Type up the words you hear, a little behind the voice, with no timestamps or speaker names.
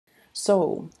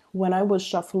So when I was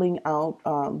shuffling out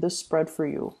this spread for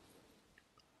you,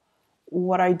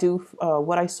 what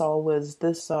I saw was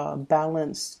this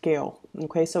balance scale.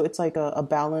 Okay, so it's like a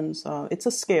balance. It's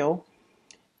a scale,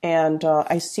 and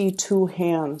I see two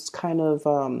hands kind of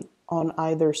on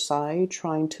either side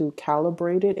trying to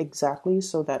calibrate it exactly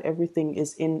so that everything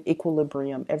is in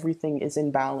equilibrium, everything is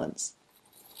in balance.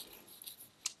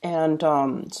 And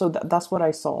so that's what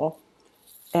I saw.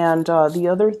 And the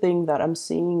other thing that I'm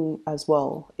seeing as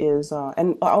well is,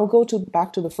 and I'll go to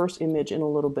back to the first image in a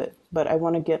little bit, but I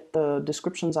want to get the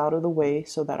descriptions out of the way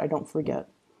so that I don't forget.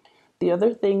 The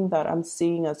other thing that I'm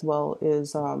seeing as well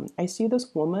is I see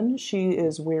this woman. She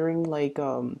is wearing like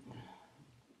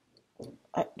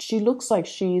she looks like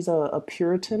she's a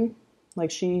Puritan.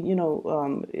 Like she,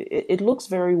 it looks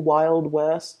very Wild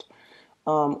West,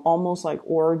 almost like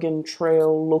Oregon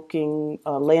Trail looking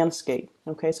landscape.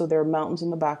 Okay, so there are mountains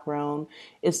in the background.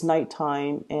 It's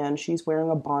nighttime, and she's wearing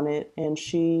a bonnet, and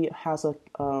she has a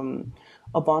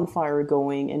bonfire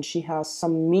going, and she has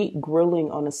some meat grilling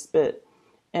on a spit,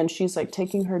 and she's like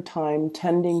taking her time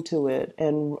tending to it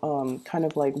and kind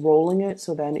of like rolling it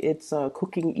so that it's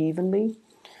cooking evenly.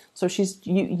 So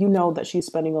you know that she's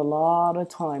spending a lot of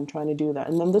time trying to do that.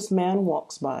 And then this man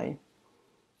walks by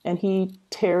and he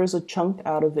tears a chunk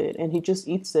out of it and he just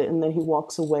eats it and then he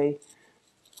walks away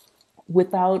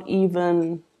without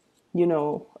even,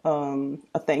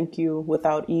 a thank you,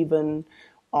 without even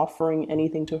offering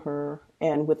anything to her,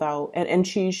 and and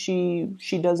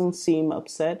she doesn't seem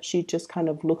upset. She just kind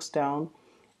of looks down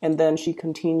and then she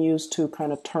continues to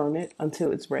kind of turn it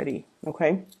until it's ready.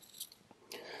 Okay.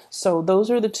 So those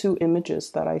are the two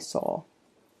images that I saw.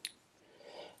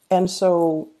 And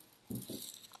so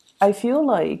I feel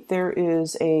like there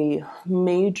is a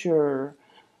major,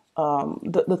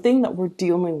 the thing that we're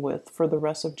dealing with for the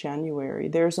rest of January,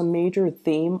 there's a major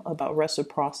theme about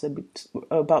reciprocity,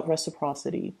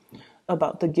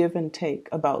 about the give and take,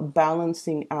 about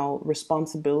balancing out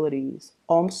responsibilities,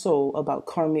 also about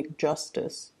karmic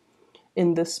justice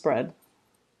in this spread.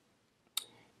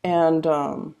 And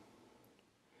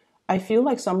I feel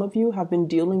like some of you have been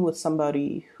dealing with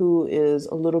somebody who is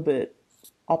a little bit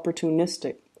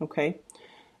opportunistic, okay?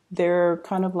 They're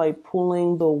kind of like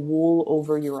pulling the wool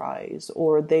over your eyes,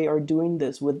 or they are doing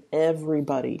this with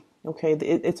everybody, okay?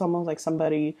 It's almost like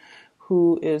somebody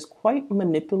who is quite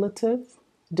manipulative,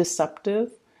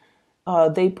 deceptive.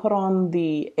 They put on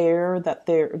the air that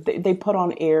they put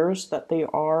on airs that they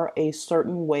are a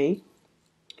certain way,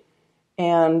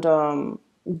 and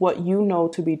what you know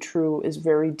to be true is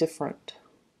very different.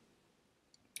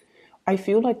 I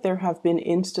feel like there have been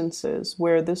instances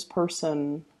where this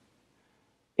person,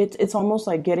 it's almost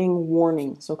like getting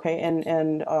warnings, okay?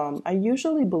 And I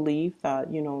usually believe that,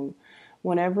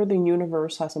 whenever the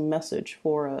universe has a message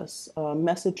for us,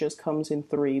 messages comes in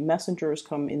three, messengers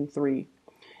come in three.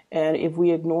 And if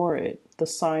we ignore it, the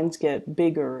signs get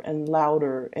bigger and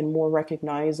louder and more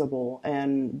recognizable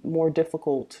and more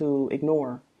difficult to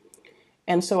ignore.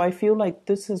 And so I feel like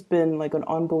this has been like an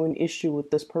ongoing issue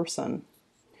with this person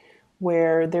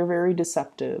where they're very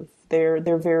deceptive. They're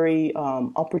very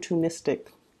opportunistic.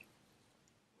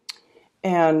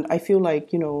 And I feel like,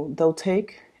 they'll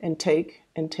take and take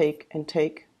and take and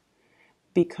take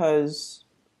because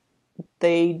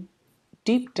they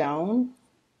deep down,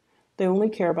 they only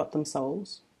care about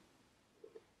themselves.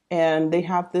 And they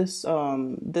have this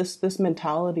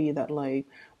mentality that like,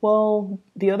 well,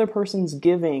 the other person's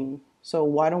giving, so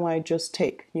why don't I just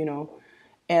take?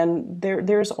 And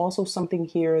there's also something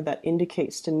here that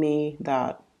indicates to me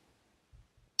that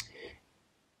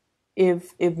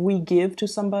if we give to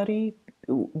somebody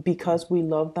because we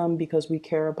love them, because we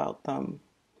care about them,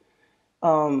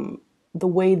 the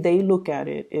way they look at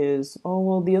it is, oh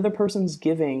well, the other person's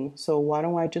giving, so why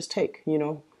don't I just take?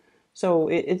 So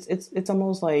it's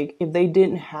almost like if they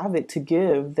didn't have it to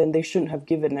give, then they shouldn't have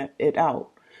given it out.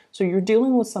 So you're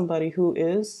dealing with somebody who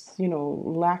is,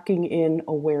 lacking in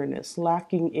awareness,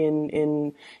 lacking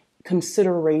in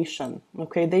consideration.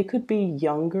 Okay, they could be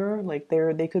younger, like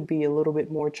they could be a little bit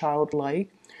more childlike,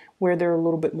 where they're a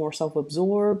little bit more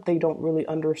self-absorbed. They don't really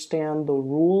understand the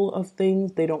rule of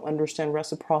things. They don't understand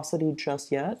reciprocity just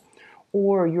yet.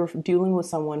 Or you're dealing with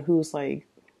someone who's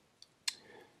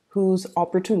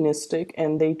opportunistic,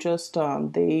 and they just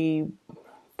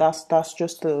that's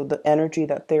just the energy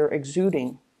that they're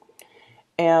exuding.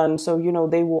 And so,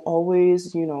 they will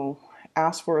always,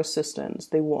 ask for assistance.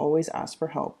 They will always ask for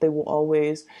help. They will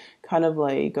always kind of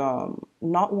like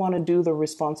not want to do the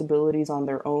responsibilities on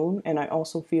their own. And I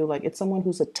also feel like it's someone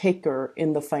who's a taker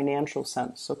in the financial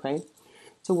sense, okay?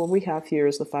 So what we have here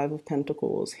is the Five of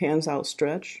Pentacles, hands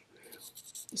outstretched.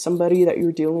 Somebody that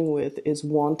you're dealing with is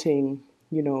wanting,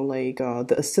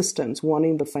 the assistance,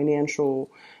 wanting the financial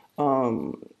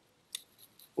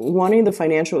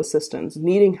assistance,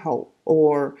 needing help,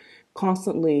 or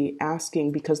constantly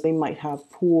asking because they might have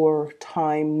poor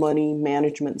time, money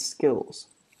management skills.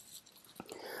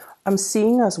 I'm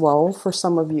seeing as well for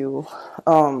some of you,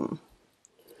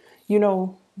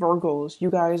 Virgos,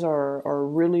 you guys are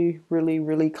really, really,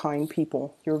 really kind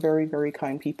people. You're very, very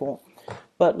kind people.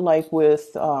 But like with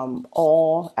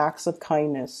all acts of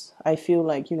kindness, I feel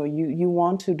like, you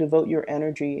want to devote your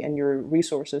energy and your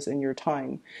resources and your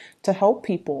time to help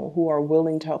people who are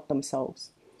willing to help themselves.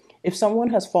 If someone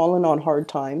has fallen on hard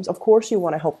times, of course you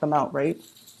want to help them out, right?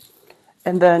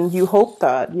 And then you hope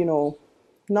that,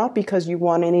 not because you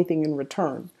want anything in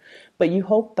return, but you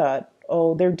hope that,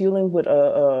 oh, they're dealing with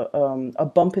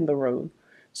a bump in the road.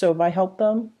 So if I help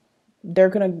them, they're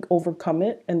going to overcome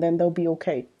it and then they'll be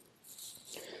okay.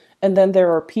 And then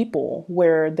there are people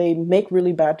where they make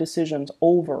really bad decisions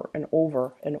over and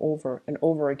over and over and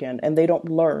over again, and they don't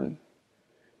learn.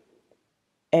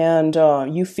 And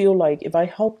you feel like if I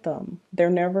help them,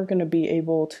 they're never going to be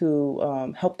able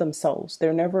to help themselves.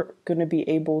 They're never going to be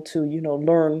able to,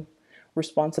 learn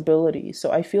responsibility.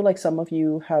 So I feel like some of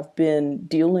you have been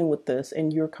dealing with this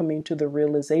and you're coming to the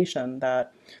realization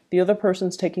that the other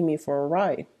person's taking me for a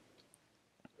ride.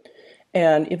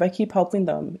 And if I keep helping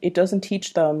them, it doesn't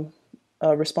teach them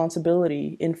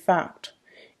responsibility. In fact,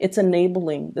 it's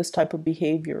enabling this type of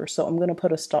behavior. So I'm going to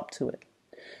put a stop to it.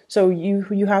 So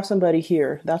you have somebody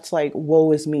here that's like,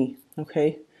 woe is me,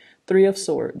 okay? Three of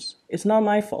Swords. It's not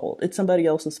my fault. It's somebody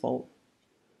else's fault.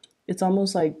 It's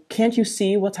almost like, can't you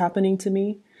see what's happening to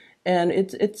me? And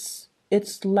it's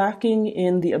lacking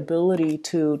in the ability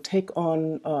to take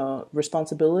on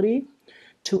responsibility,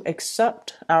 to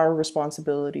accept our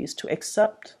responsibilities, to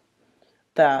accept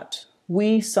that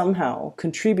we somehow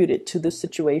contributed to this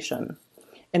situation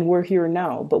and we're here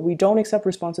now, but we don't accept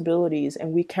responsibilities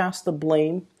and we cast the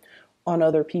blame on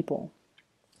other people.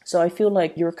 So I feel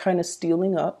like you're kind of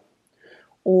stealing up,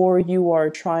 or you are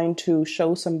trying to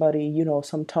show somebody,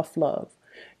 some tough love.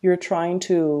 You're trying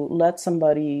to let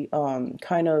somebody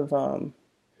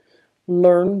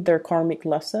learn their karmic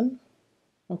lesson.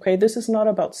 Okay, this is not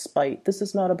about spite. This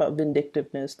is not about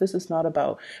vindictiveness. This is not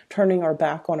about turning our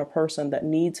back on a person that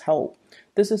needs help.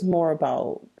 This is more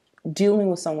about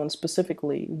dealing with someone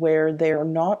specifically where they're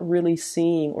not really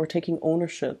seeing or taking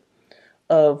ownership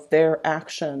of their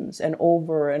actions, and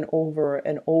over and over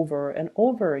and over and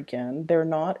over again, they're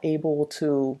not able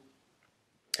to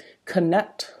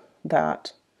connect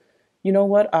that, you know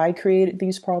what, I created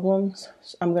these problems,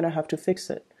 I'm going to have to fix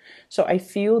it. So I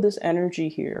feel this energy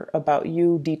here about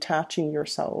you detaching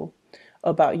yourself,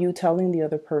 about you telling the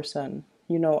other person,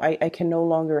 I can no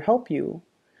longer help you.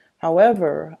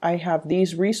 However, I have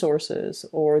these resources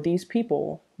or these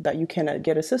people that you can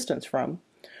get assistance from.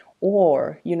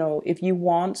 Or, if you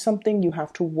want something, you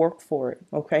have to work for it.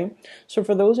 Okay. So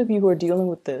for those of you who are dealing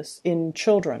with this in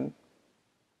children,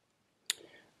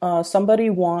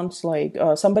 somebody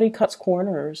cuts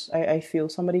corners. I feel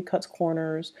somebody cuts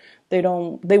corners. They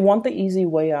want the easy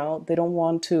way out. They don't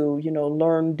want to,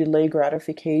 learn delay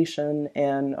gratification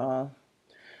and,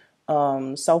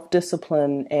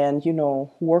 self-discipline and,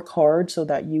 work hard so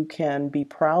that you can be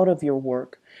proud of your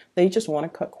work. They just want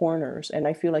to cut corners. And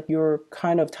I feel like you're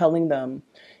kind of telling them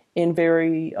in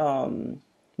very,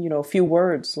 few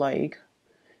words, like,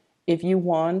 if you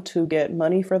want to get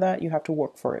money for that, you have to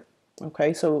work for it.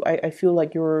 Okay, so I feel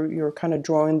like you're kind of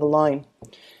drawing the line,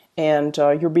 and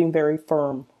you're being very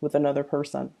firm with another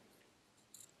person.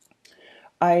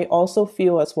 I also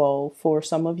feel as well for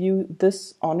some of you,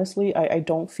 this honestly, I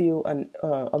don't feel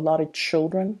a lot of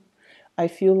children. I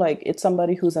feel like it's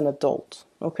somebody who's an adult.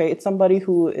 Okay, it's somebody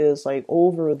who is like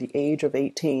over the age of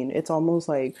 18. It's almost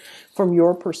like from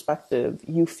your perspective,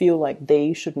 you feel like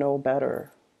they should know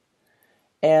better.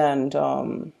 And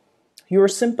you're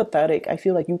sympathetic. I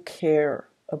feel like you care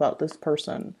about this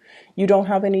person. You don't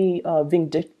have any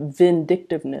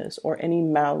vindictiveness or any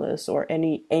malice or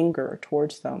any anger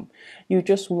towards them. You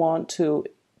just want to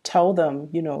tell them,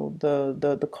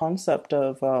 the concept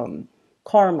of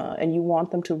karma, and you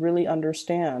want them to really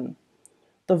understand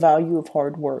the value of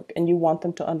hard work, and you want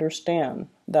them to understand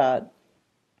that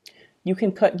you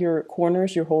can cut your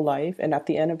corners your whole life, and at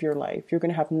the end of your life, you're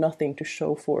going to have nothing to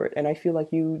show for it. And I feel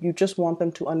like you just want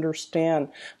them to understand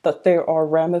that there are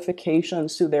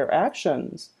ramifications to their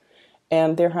actions,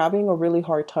 and they're having a really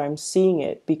hard time seeing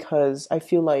it because I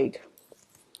feel like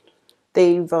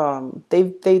they've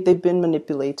been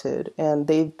manipulated, and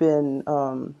they've been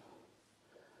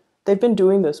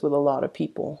doing this with a lot of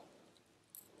people.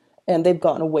 and they've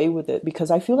gotten away with it,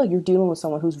 because I feel like you're dealing with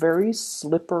someone who's very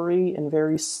slippery and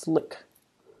very slick.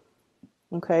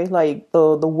 Okay, like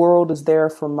the world is there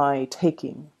for my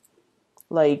taking.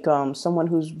 Like someone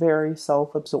who's very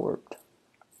self-absorbed,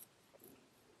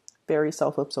 very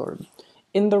self-absorbed.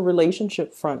 In the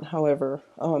relationship front, however,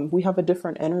 we have a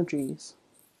different energies.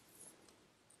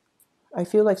 I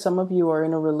feel like some of you are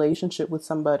in a relationship with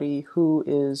somebody who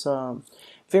is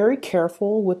very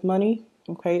careful with money.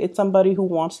 Okay, it's somebody who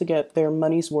wants to get their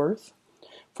money's worth.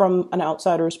 From an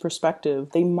outsider's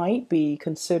perspective, they might be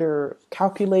consider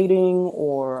calculating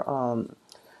or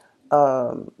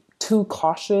too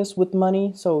cautious with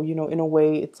money. So, in a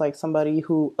way, it's like somebody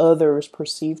who others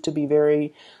perceive to be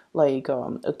very, like,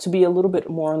 to be a little bit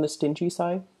more on the stingy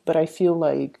side. But I feel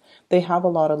like they have a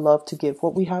lot of love to give.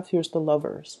 What we have here is the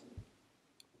lovers.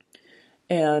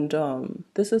 And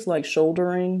this is like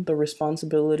shouldering the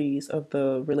responsibilities of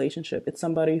the relationship. It's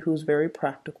somebody who's very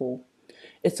practical.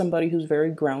 It's somebody who's very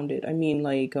grounded. I mean,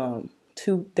 like,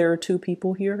 there are two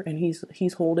people here, and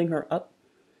he's holding her up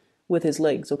with his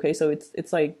legs. Okay, so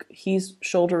it's like he's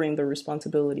shouldering the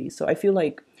responsibilities. So I feel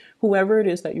like whoever it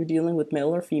is that you're dealing with,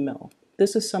 male or female,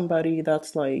 this is somebody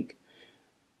that's like,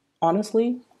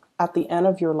 honestly, at the end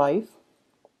of your life,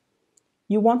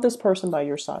 you want this person by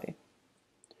your side.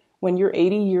 When you're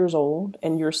 80 years old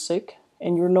and you're sick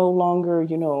and you're no longer,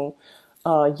 young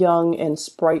and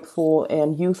spriteful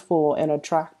and youthful and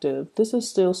attractive, this is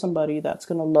still somebody that's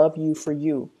going to love you for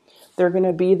you. They're going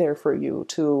to be there for you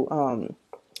to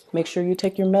make sure you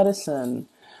take your medicine.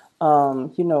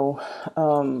 Um, you know,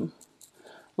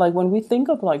 like when we think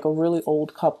of like a really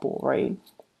old couple, right?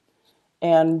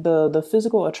 And the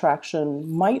physical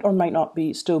attraction might or might not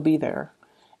be still be there.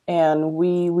 And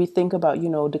we think about,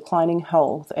 declining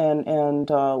health and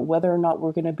whether or not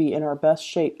we're going to be in our best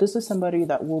shape. This is somebody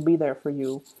that will be there for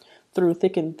you through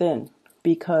thick and thin,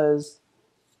 because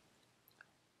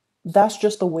that's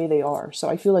just the way they are. So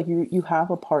I feel like you have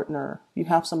a partner, you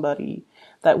have somebody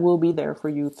that will be there for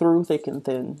you through thick and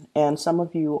thin. And some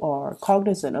of you are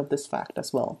cognizant of this fact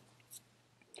as well.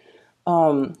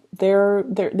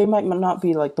 They might not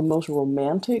be like the most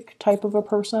romantic type of a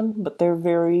person, but they're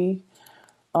very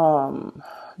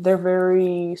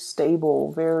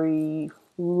stable, very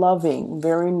loving,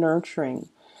 very nurturing.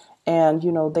 And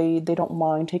they don't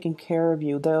mind taking care of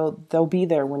you. They'll be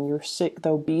there when you're sick.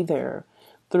 They'll be there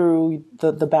through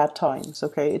the bad times.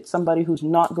 Okay, it's somebody who's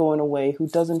not going away, who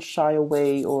doesn't shy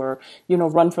away or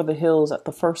run for the hills at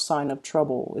the first sign of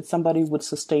trouble. It's somebody with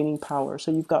sustaining power.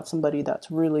 So you've got somebody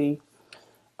that's really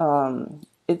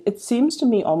it seems to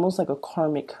me almost like a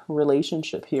karmic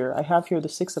relationship here. I have here the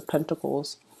Six of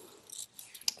Pentacles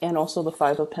and also the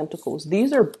Five of Pentacles.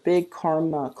 These are big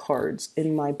karma cards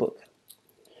in my book.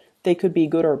 They could be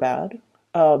good or bad.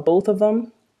 Both of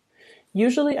them.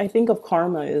 Usually I think of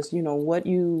karma as, what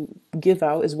you give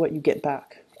out is what you get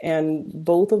back. And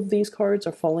both of these cards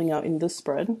are falling out in this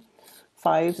spread,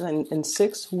 5 and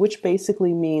 6, which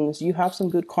basically means you have some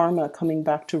good karma coming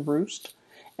back to roost.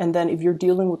 And then if you're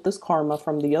dealing with this karma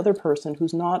from the other person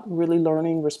who's not really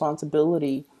learning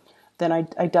responsibility, then I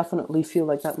definitely feel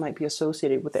like that might be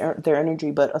associated with their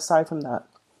energy. But aside from that,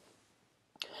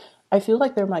 I feel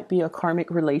like there might be a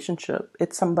karmic relationship.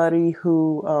 It's somebody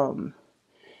who,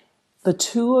 the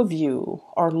two of you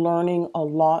are learning a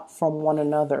lot from one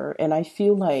another. And I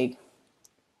feel like,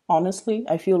 honestly,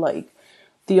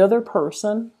 the other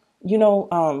person,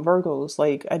 Virgos,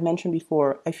 like I mentioned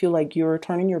before, I feel like you're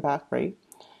turning your back, right?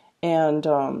 And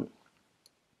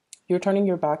you're turning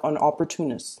your back on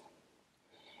opportunists.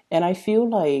 And I feel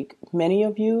like many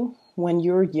of you, when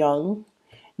you're young,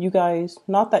 you guys,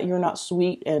 not that you're not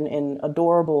sweet and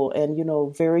adorable and,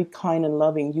 very kind and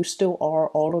loving, you still are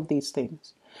all of these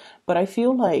things. But I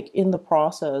feel like in the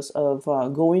process of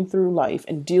going through life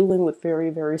and dealing with very,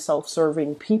 very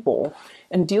self-serving people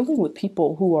and dealing with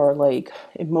people who are like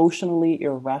emotionally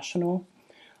irrational,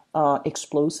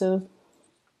 explosive,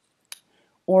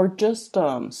 or just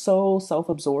so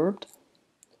self-absorbed,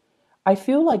 I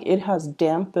feel like it has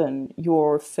dampened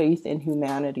your faith in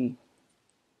humanity.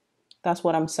 That's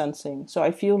what I'm sensing. So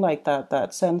I feel like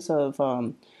that sense of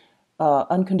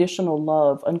unconditional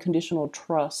love, unconditional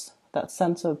trust, that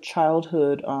sense of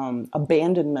childhood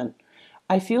abandonment.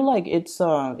 I feel like it's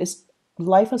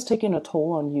life has taken a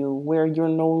toll on you, where you're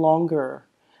no longer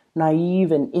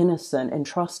naive and innocent and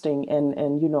trusting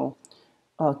and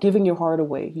giving your heart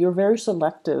away. You're very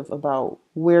selective about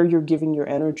where you're giving your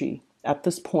energy at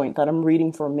this point that I'm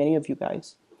reading for many of you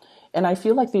guys. And I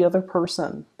feel like the other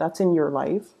person that's in your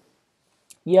life,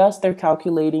 yes, they're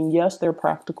calculating, yes, they're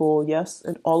practical, yes,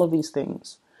 and all of these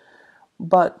things.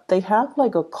 But they have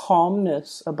like a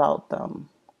calmness about them.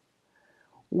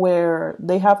 where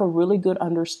they have a really good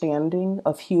understanding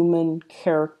of human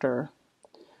character.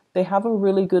 They have a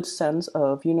really good sense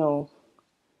of,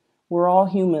 we're all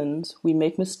humans. We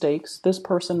make mistakes. This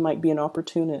person might be an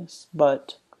opportunist,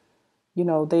 but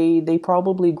they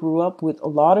probably grew up with a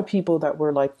lot of people that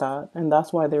were like that, and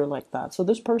that's why they're like that. So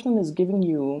this person is giving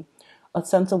you a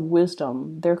sense of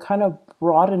wisdom. They're kind of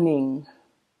broadening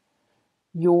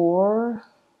your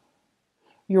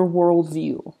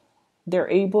worldview. They're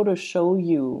able to show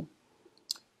you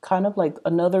kind of like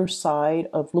another side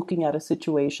of looking at a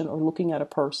situation or looking at a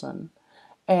person.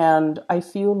 And I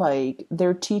feel like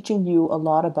they're teaching you a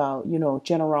lot about,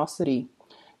 generosity.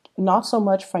 Not so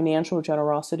much financial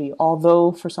generosity,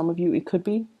 although for some of you it could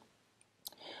be,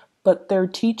 but they're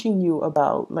teaching you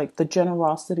about like the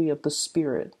generosity of the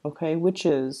spirit, okay? Which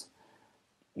is,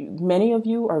 many of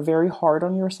you are very hard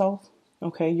on yourself,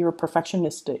 okay? You're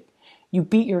perfectionistic. You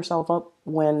beat yourself up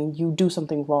when you do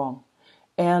something wrong.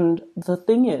 And the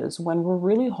thing is, when we're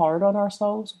really hard on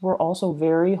ourselves, we're also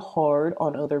very hard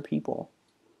on other people.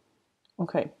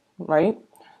 Okay, right?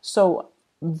 So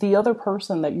the other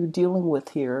person that you're dealing with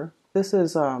here, this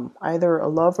is either a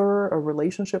lover, a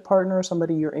relationship partner,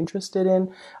 somebody you're interested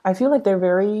in. I feel like they're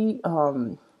very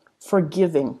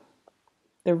forgiving.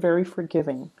 They're very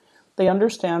forgiving. They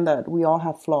understand that we all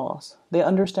have flaws. They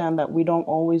understand that we don't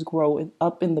always grow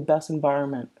up in the best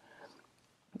environment.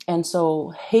 And so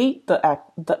hate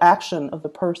the action of the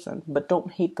person, but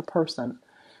don't hate the person.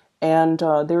 And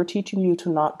they're teaching you to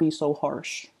not be so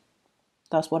harsh.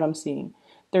 That's what I'm seeing.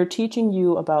 They're teaching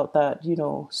you about that,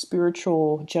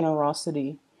 spiritual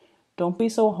generosity. Don't be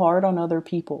so hard on other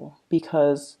people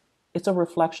because it's a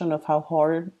reflection of how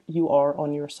hard you are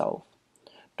on yourself.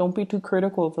 Don't be too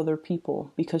critical of other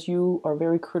people because you are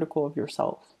very critical of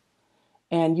yourself.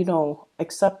 And,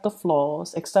 accept the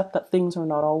flaws, accept that things are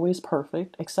not always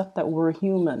perfect, accept that we're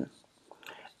human.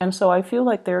 And so I feel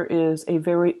like there is a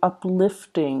very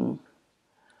uplifting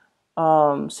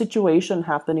situation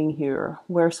happening here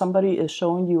where somebody is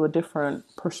showing you a different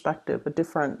perspective, a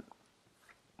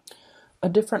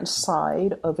different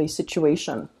side of a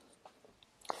situation.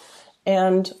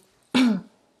 And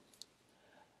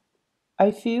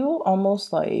I feel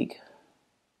almost like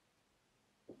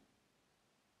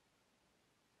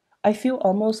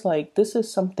this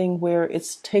is something where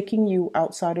it's taking you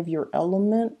outside of your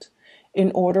element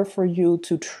in order for you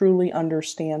to truly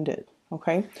understand it.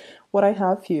 Okay? What I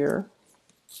have here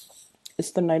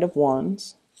is the Knight of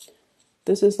Wands.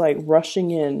 This is like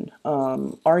rushing in,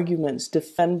 arguments,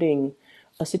 defending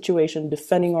a situation,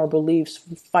 defending our beliefs,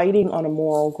 fighting on a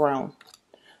moral ground.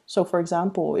 So, for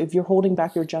example, if you're holding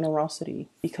back your generosity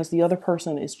because the other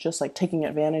person is just like taking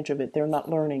advantage of it, they're not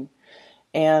learning.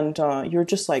 And you're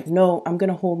just like, no, I'm going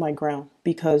to hold my ground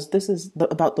because this is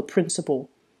about the principle.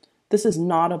 This is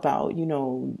not about,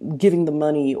 giving the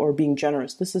money or being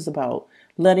generous. This is about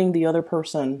letting the other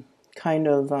person kind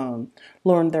of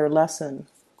learn their lesson.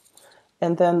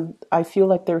 And then I feel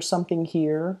like there's something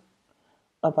here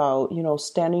about,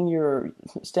 standing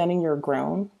your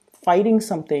ground, fighting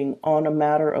something on a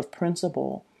matter of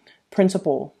principle,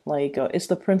 like it's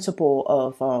the principle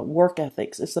of work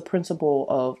ethics. It's the principle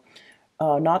of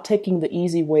not taking the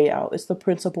easy way out. It's the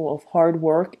principle of hard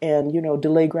work and,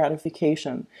 delay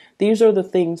gratification. These are the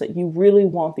things that you really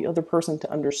want the other person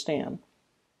to understand.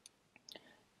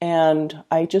 And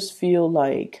I just feel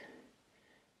like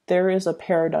there is a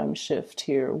paradigm shift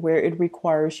here where it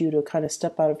requires you to kind of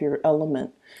step out of your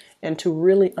element and to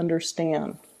really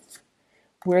understand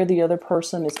where the other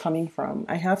person is coming from.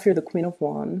 I have here the Queen of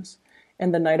Wands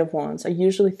and the Knight of Wands. I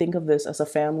usually think of this as a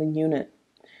family unit.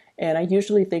 And I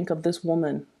usually think of this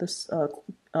woman, this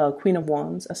Queen of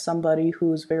Wands, as somebody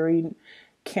who's very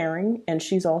caring, and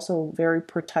she's also very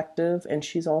protective, and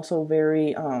she's also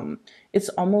very, it's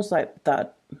almost like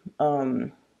that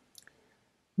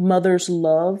mother's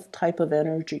love type of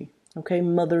energy. Okay,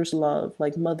 mother's love,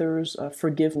 like mother's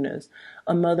forgiveness,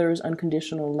 a mother's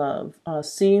unconditional love,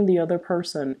 seeing the other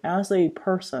person as a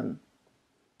person.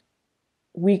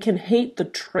 We can hate the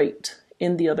trait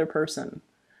in the other person,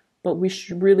 but we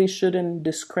really shouldn't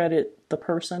discredit the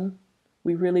person.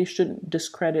 We really shouldn't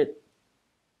discredit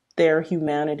their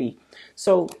humanity.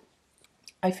 So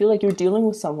I feel like you're dealing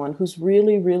with someone who's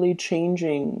really, really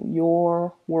changing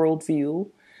your worldview.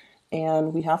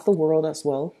 And we have the world as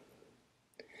well.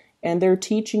 And they're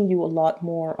teaching you a lot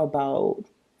more about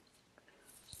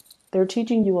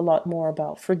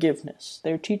forgiveness.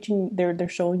 They're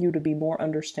showing you to be more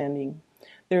understanding.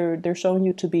 They're showing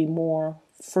you to be more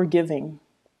forgiving.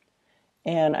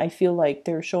 And I feel like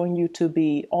they're showing you to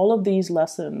be all of these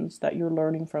lessons that you're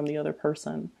learning from the other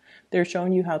person. They're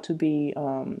showing you how to be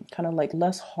kind of like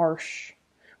less harsh,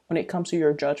 when it comes to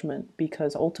your judgment,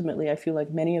 because ultimately I feel like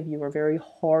many of you are very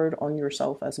hard on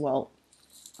yourself as well.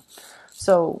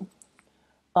 So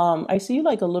I see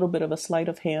like a little bit of a sleight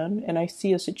of hand, and I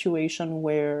see a situation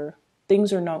where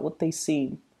things are not what they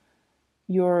seem.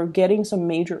 You're getting some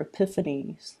major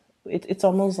epiphanies. It's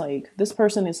almost like this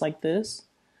person is like this,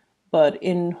 but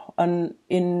in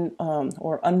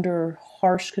under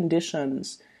harsh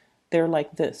conditions, they're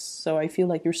like this. So I feel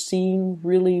like you're seeing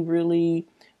really, really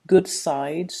good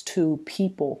sides to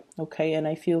people, okay? And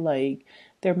I feel like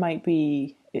there might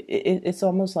be, it's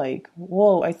almost like,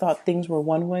 whoa, I thought things were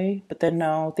one way, but then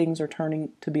now things are turning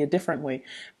to be a different way.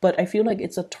 But I feel like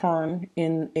it's a turn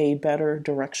in a better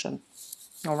direction,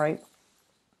 all right?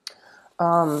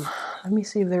 Let me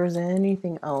see if there's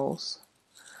anything else.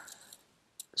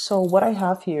 So what I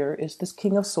have here is this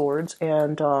King of Swords,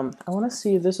 and I want to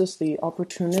see if this is the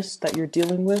opportunist that you're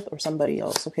dealing with or somebody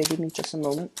else. Okay, give me just a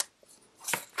moment.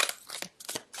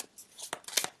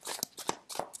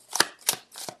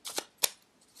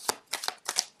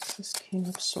 This King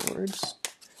of Swords.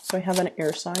 So I have an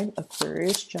air sign,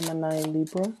 Aquarius, Gemini,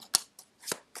 Libra.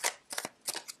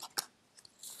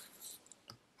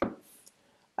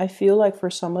 I feel like for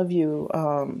some of you,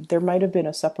 there might have been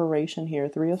a separation here.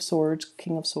 Three of Swords,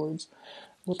 King of Swords,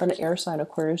 with an air sign,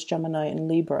 Aquarius, Gemini, and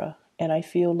Libra. And I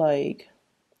feel like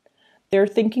they're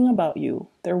thinking about you.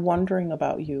 They're wondering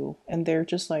about you. And they're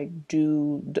just like,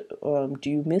 do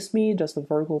you miss me? Does the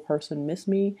Virgo person miss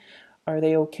me? Are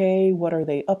they okay? What are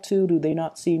they up to? Do they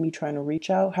not see me trying to reach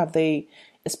out? Have they,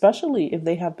 especially if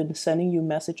they have been sending you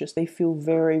messages, they feel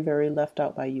very, very left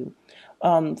out by you.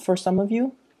 For some of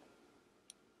you,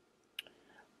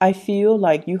 I feel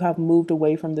like you have moved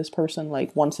away from this person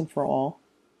like once and for all.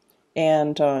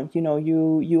 And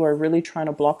you are really trying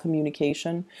to block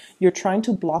communication. You're trying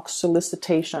to block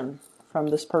solicitation from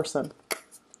this person.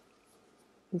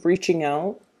 Reaching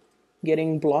out,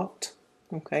 getting blocked.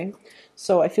 Okay,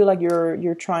 so I feel like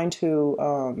you're trying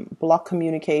to block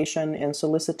communication and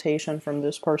solicitation from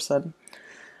this person.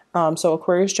 So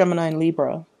Aquarius, Gemini, and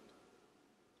Libra.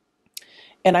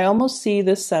 And I almost see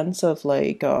this sense of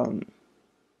like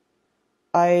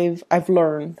I've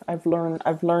learned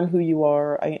who you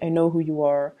are. I know who you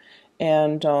are,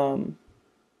 and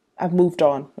I've moved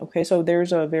on. Okay, so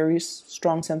there's a very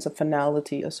strong sense of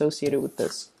finality associated with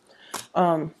this.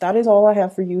 That is all I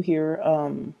have for you here,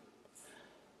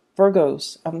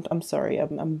 Virgos. I'm sorry,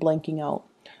 I'm blanking out.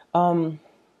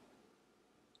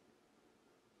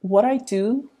 What I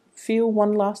do feel,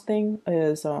 one last thing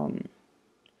is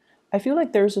I feel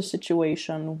like there's a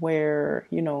situation where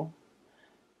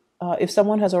if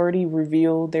someone has already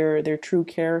revealed their true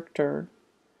character,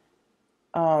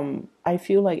 I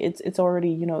feel like it's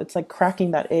already, it's like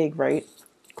cracking that egg, right?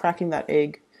 Cracking that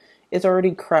egg. It's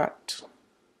already cracked.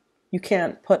 You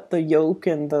can't put the yolk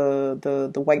and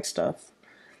the white stuff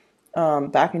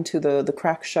back into the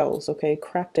cracked shells, okay?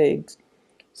 Cracked eggs.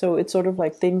 So it's sort of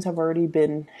like things have already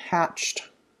been hatched.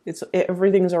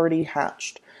 Everything's already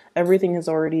hatched. Everything has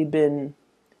already been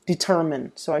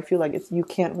determined. So I feel like you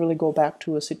can't really go back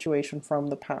to a situation from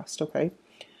the past, okay?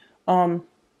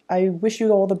 I wish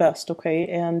you all the best, okay?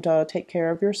 And take care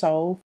of yourself.